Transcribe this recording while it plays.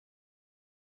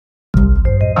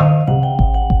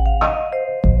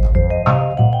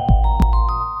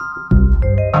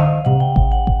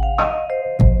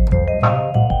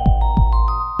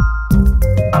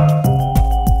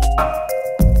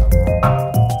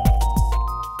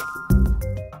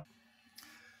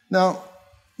Now,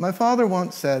 my father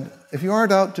once said, if you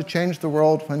aren't out to change the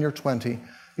world when you're 20,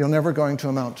 you're never going to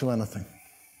amount to anything.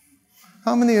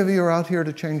 How many of you are out here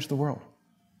to change the world?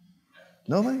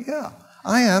 Nobody? Yeah,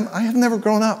 I am. I have never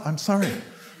grown up. I'm sorry.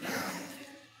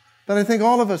 But I think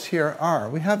all of us here are.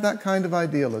 We have that kind of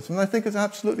idealism, and I think it's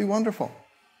absolutely wonderful.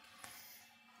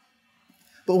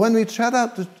 But when we set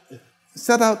out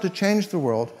to change the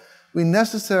world, we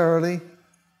necessarily,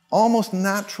 almost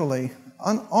naturally,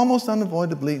 almost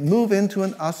unavoidably move into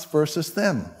an us versus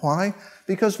them. Why?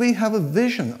 Because we have a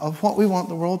vision of what we want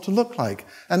the world to look like.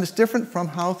 And it's different from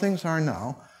how things are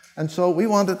now. And so we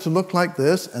want it to look like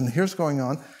this, and here's going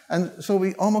on. And so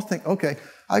we almost think, okay,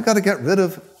 I've got to get rid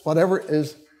of whatever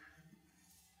is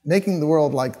making the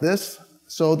world like this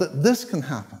so that this can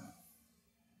happen.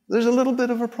 There's a little bit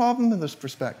of a problem in this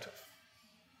perspective.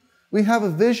 We have a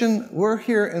vision, we're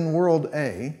here in world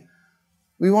A,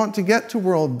 we want to get to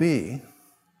world B,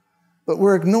 but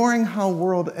we're ignoring how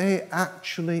world A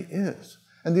actually is.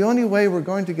 And the only way we're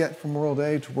going to get from world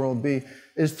A to world B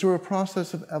is through a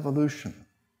process of evolution.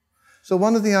 So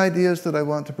one of the ideas that I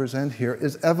want to present here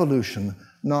is evolution,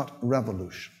 not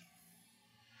revolution.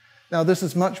 Now, this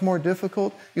is much more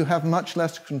difficult. You have much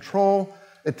less control.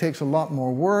 It takes a lot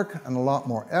more work and a lot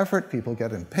more effort. People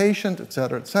get impatient,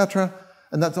 etc.,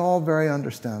 and that's all very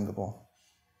understandable.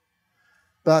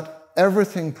 But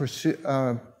everything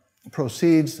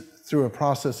proceeds through a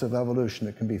process of evolution.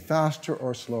 It can be faster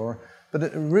or slower, but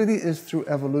it really is through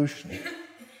evolution.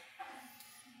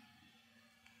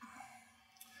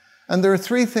 And there are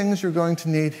three things you're going to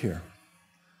need here: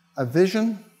 a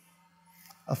vision,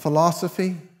 a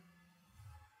philosophy,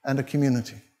 and a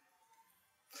community.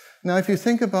 Now, if you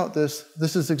think about this,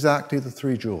 this is exactly the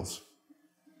three jewels.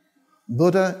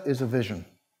 Buddha is a vision.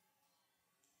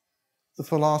 The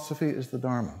philosophy is the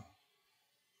Dharma.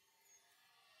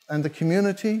 And the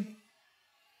community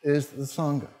is the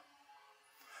Sangha.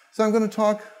 So I'm going to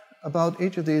talk about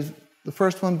each of these. The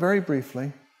first one very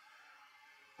briefly.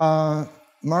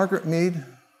 Margaret Mead: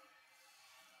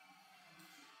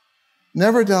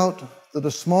 never doubt that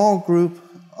a small group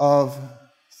of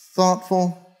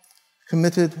thoughtful,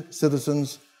 committed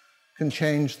citizens can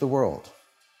change the world.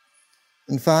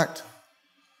 In fact,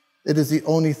 it is the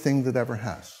only thing that ever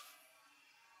has.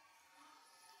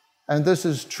 And this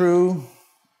is true,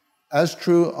 as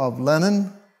true of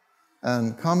Lenin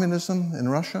and communism in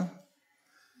Russia,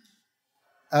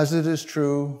 as it is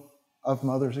true of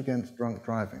Mothers Against Drunk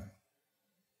Driving.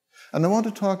 And I want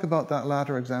to talk about that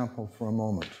latter example for a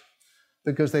moment,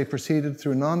 because they proceeded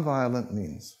through nonviolent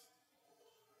means.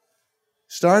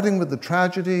 Starting with the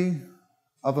tragedy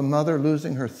of a mother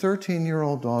losing her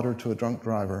 13-year-old daughter to a drunk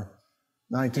driver,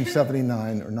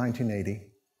 1979 or 1980.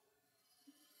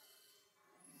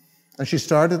 And she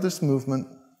started this movement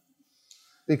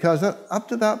because up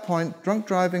to that point, drunk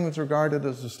driving was regarded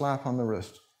as a slap on the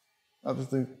wrist. That was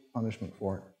the punishment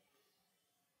for it.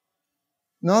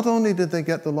 Not only did they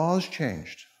get the laws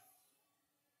changed,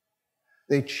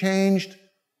 they changed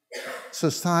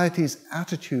society's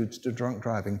attitudes to drunk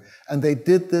driving, and they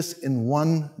did this in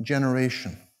one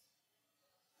generation.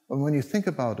 And when you think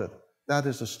about it, that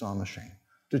is astonishing.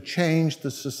 To change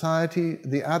the society,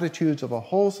 the attitudes of a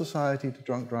whole society to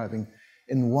drunk driving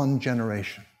in one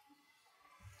generation.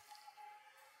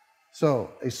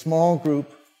 So, a small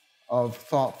group of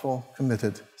thoughtful,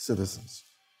 committed citizens.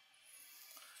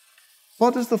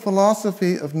 What does the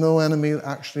philosophy of no enemy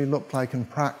actually look like in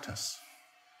practice?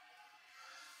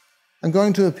 I'm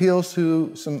going to appeal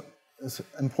to some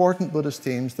important Buddhist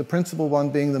themes, the principal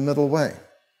one being the middle way.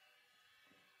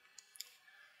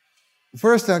 The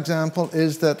first example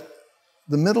is that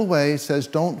the middle way says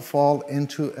don't fall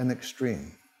into an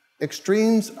extreme.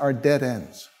 Extremes are dead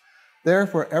ends.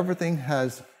 Therefore, everything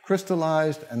has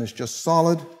crystallized and is just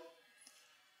solid.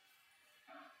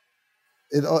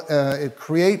 It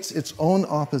creates its own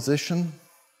opposition.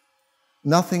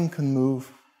 Nothing can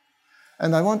move.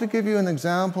 And I want to give you an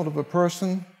example of a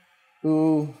person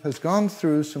who has gone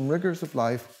through some rigors of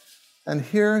life, and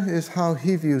here is how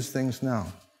he views things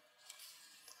now.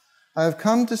 I have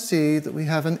come to see that we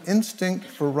have an instinct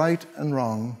for right and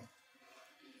wrong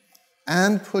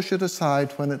and push it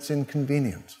aside when it's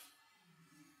inconvenient.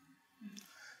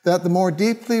 That the more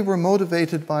deeply we're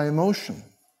motivated by emotion,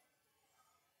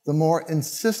 the more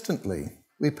insistently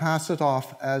we pass it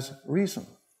off as reason.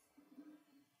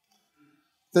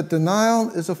 That denial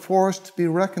is a force to be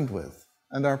reckoned with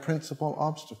and our principal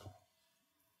obstacle.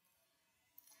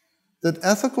 That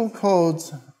ethical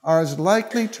codes are as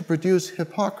likely to produce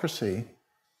hypocrisy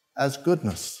as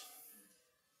goodness.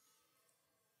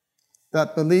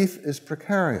 That belief is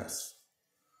precarious,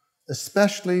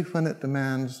 especially when it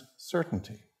demands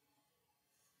certainty.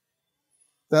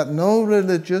 that no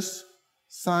religious,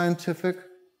 scientific,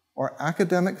 or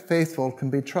academic faithful can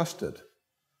be trusted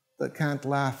that can't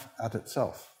laugh at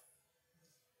itself.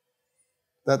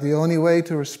 That the only way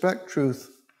to respect truth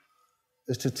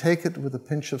is to take it with a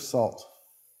pinch of salt,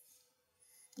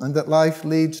 and that life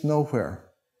leads nowhere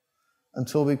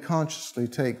until we consciously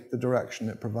take the direction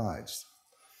it provides.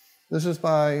 This is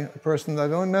by a person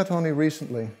that I've met only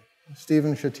recently,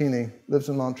 Stephen Chattini, lives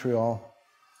in Montreal,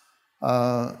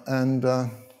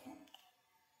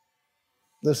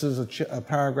 this is a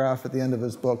paragraph at the end of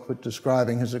his book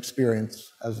describing his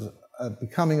experience as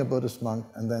becoming a Buddhist monk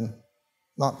and then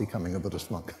not becoming a Buddhist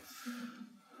monk.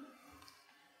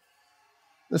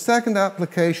 The second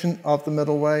application of the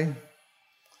middle way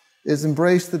is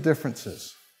embrace the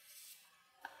differences.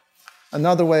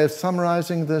 Another way of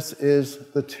summarizing this is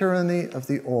the tyranny of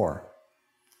the or.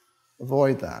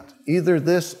 Avoid that. Either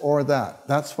this or that.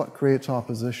 That's what creates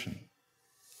opposition.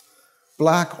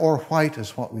 Black or white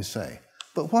is what we say.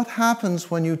 But what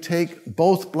happens when you take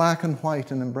both black and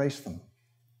white and embrace them?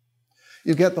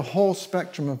 You get the whole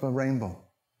spectrum of a rainbow.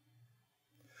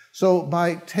 So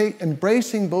by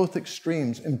embracing both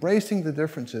extremes, embracing the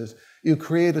differences, you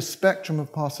create a spectrum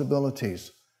of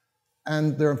possibilities.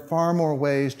 And there are far more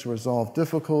ways to resolve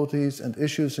difficulties and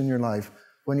issues in your life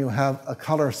when you have a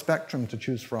color spectrum to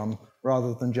choose from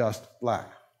rather than just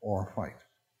black or white.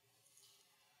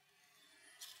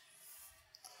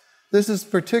 This is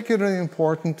particularly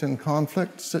important in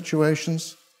conflict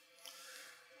situations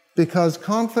because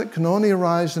conflict can only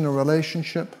arise in a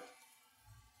relationship.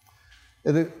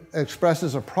 It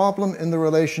expresses a problem in the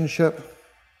relationship,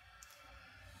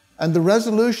 and the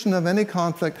resolution of any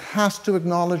conflict has to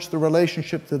acknowledge the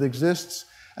relationship that exists,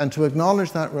 and to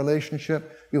acknowledge that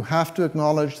relationship, you have to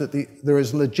acknowledge that there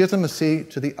is legitimacy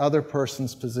to the other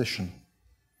person's position.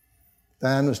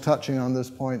 Diane was touching on this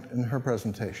point in her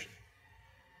presentation.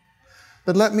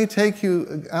 But let me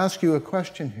ask you a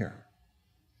question here.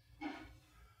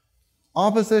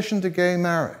 Opposition to gay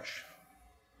marriage,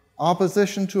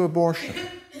 opposition to abortion,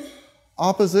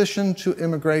 opposition to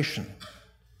immigration.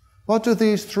 What do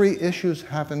these three issues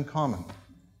have in common?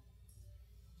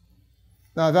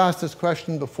 Now, I've asked this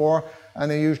question before,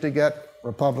 and I usually get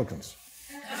Republicans.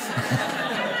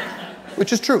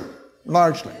 Which is true,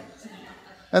 largely.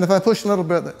 And if I push a little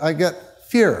bit, I get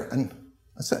fear. And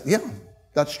I say, yeah,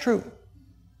 that's true.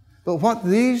 But what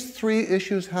these three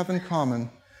issues have in common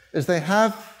is they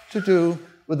have to do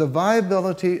with the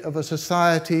viability of a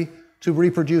society to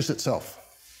reproduce itself.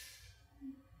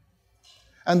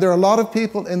 And there are a lot of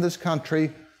people in this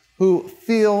country who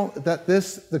feel that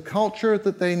the culture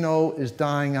that they know is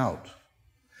dying out.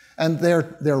 And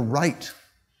they're right.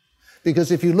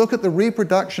 Because if you look at the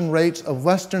reproduction rates of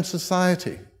Western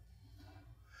society,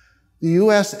 the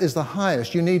US is the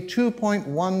highest. You need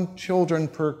 2.1 children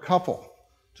per couple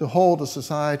to hold a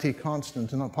society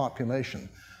constant in a population.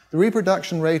 The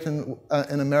reproduction rate in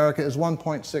America is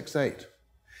 1.68.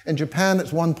 In Japan,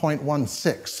 it's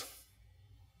 1.16.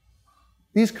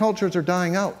 These cultures are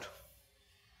dying out.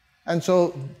 And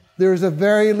so there's a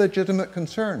very legitimate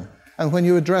concern. And when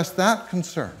you address that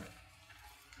concern,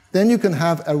 then you can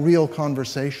have a real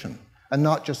conversation and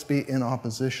not just be in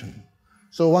opposition.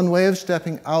 So one way of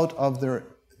stepping out of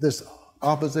this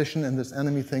opposition and this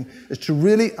enemy thing is to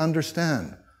really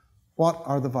understand what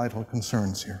are the vital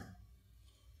concerns here.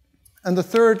 And the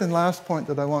third and last point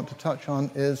that I want to touch on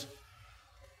is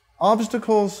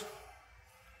obstacles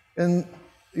in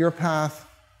your path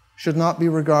should not be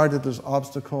regarded as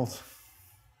obstacles.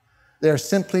 They are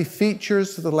simply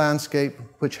features of the landscape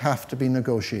which have to be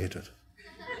negotiated.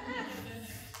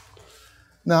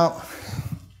 Now,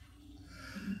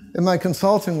 in my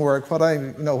consulting work,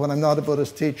 when I'm not a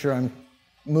Buddhist teacher, I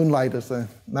moonlight as a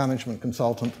management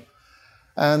consultant.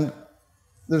 And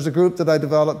there's a group that I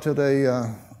developed at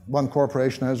one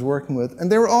corporation I was working with,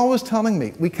 and they were always telling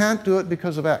me, we can't do it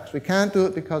because of X, we can't do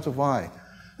it because of Y.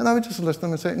 And I would just listen to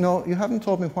them and say, no, you haven't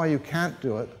told me why you can't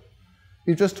do it.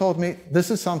 You just told me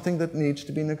this is something that needs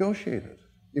to be negotiated.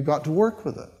 You've got to work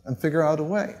with it and figure out a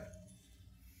way.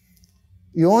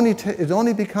 It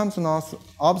only becomes an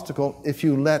obstacle if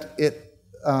you let it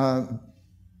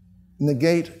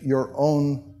negate your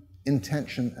own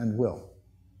intention and will.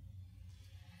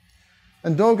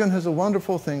 And Dogen has a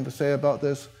wonderful thing to say about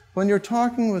this. When you're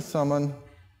talking with someone,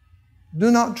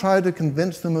 do not try to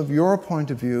convince them of your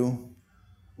point of view.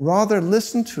 Rather,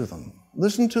 listen to them.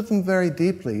 Listen to them very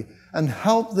deeply and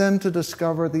help them to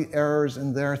discover the errors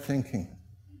in their thinking.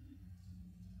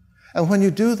 And when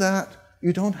you do that,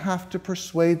 you don't have to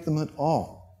persuade them at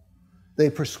all.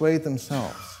 They persuade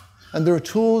themselves. And there are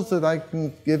tools that I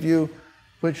can give you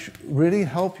which really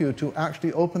help you to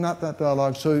actually open up that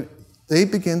dialogue so they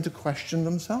begin to question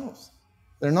themselves.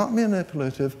 They're not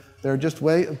manipulative, they're just a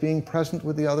way of being present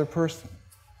with the other person.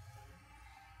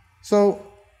 So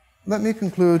let me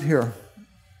conclude here.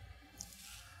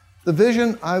 The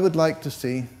vision I would like to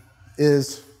see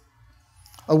is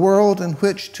a world in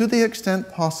which, to the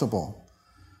extent possible,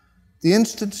 the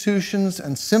institutions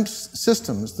and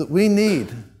systems that we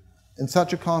need in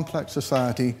such a complex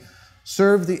society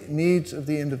serve the needs of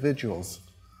the individuals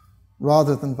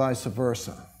rather than vice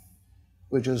versa,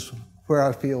 which is where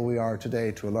I feel we are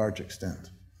today to a large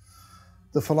extent.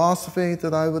 The philosophy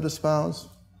that I would espouse,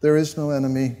 there is no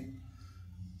enemy,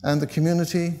 and the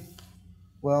community,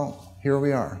 well, here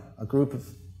we are, a group of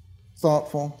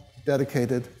thoughtful,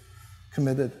 dedicated,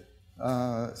 committed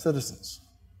citizens.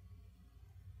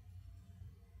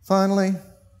 Finally,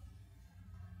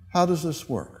 how does this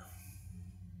work?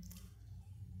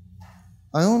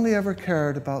 I only ever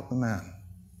cared about the man.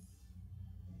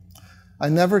 I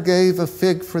never gave a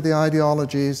fig for the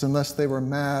ideologies unless they were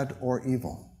mad or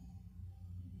evil.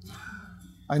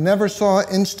 I never saw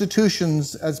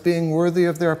institutions as being worthy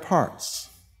of their parts,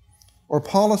 or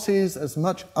policies as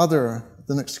much other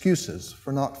than excuses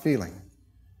for not feeling.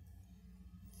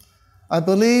 I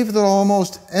believe that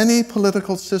almost any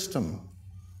political system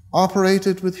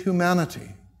operated with humanity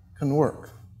can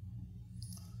work.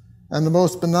 And the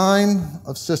most benign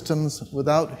of systems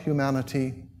without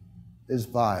humanity is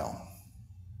vile.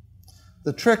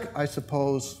 The trick, I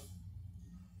suppose,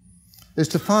 is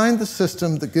to find the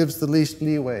system that gives the least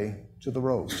leeway to the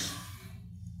rogues.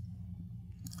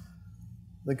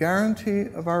 The guarantee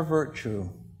of our virtue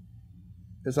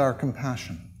is our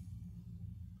compassion.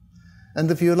 And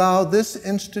if you allow this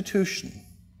institution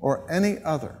or any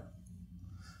other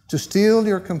to steal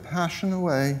your compassion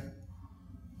away,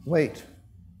 wait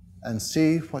and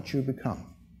see what you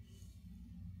become.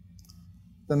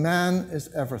 The man is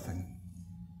everything.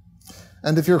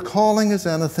 And if your calling is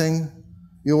anything,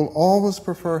 you will always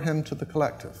prefer him to the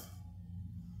collective,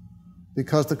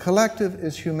 because the collective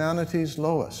is humanity's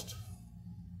lowest,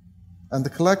 and the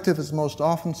collective is most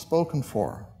often spoken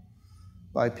for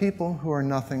by people who are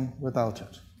nothing without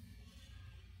it.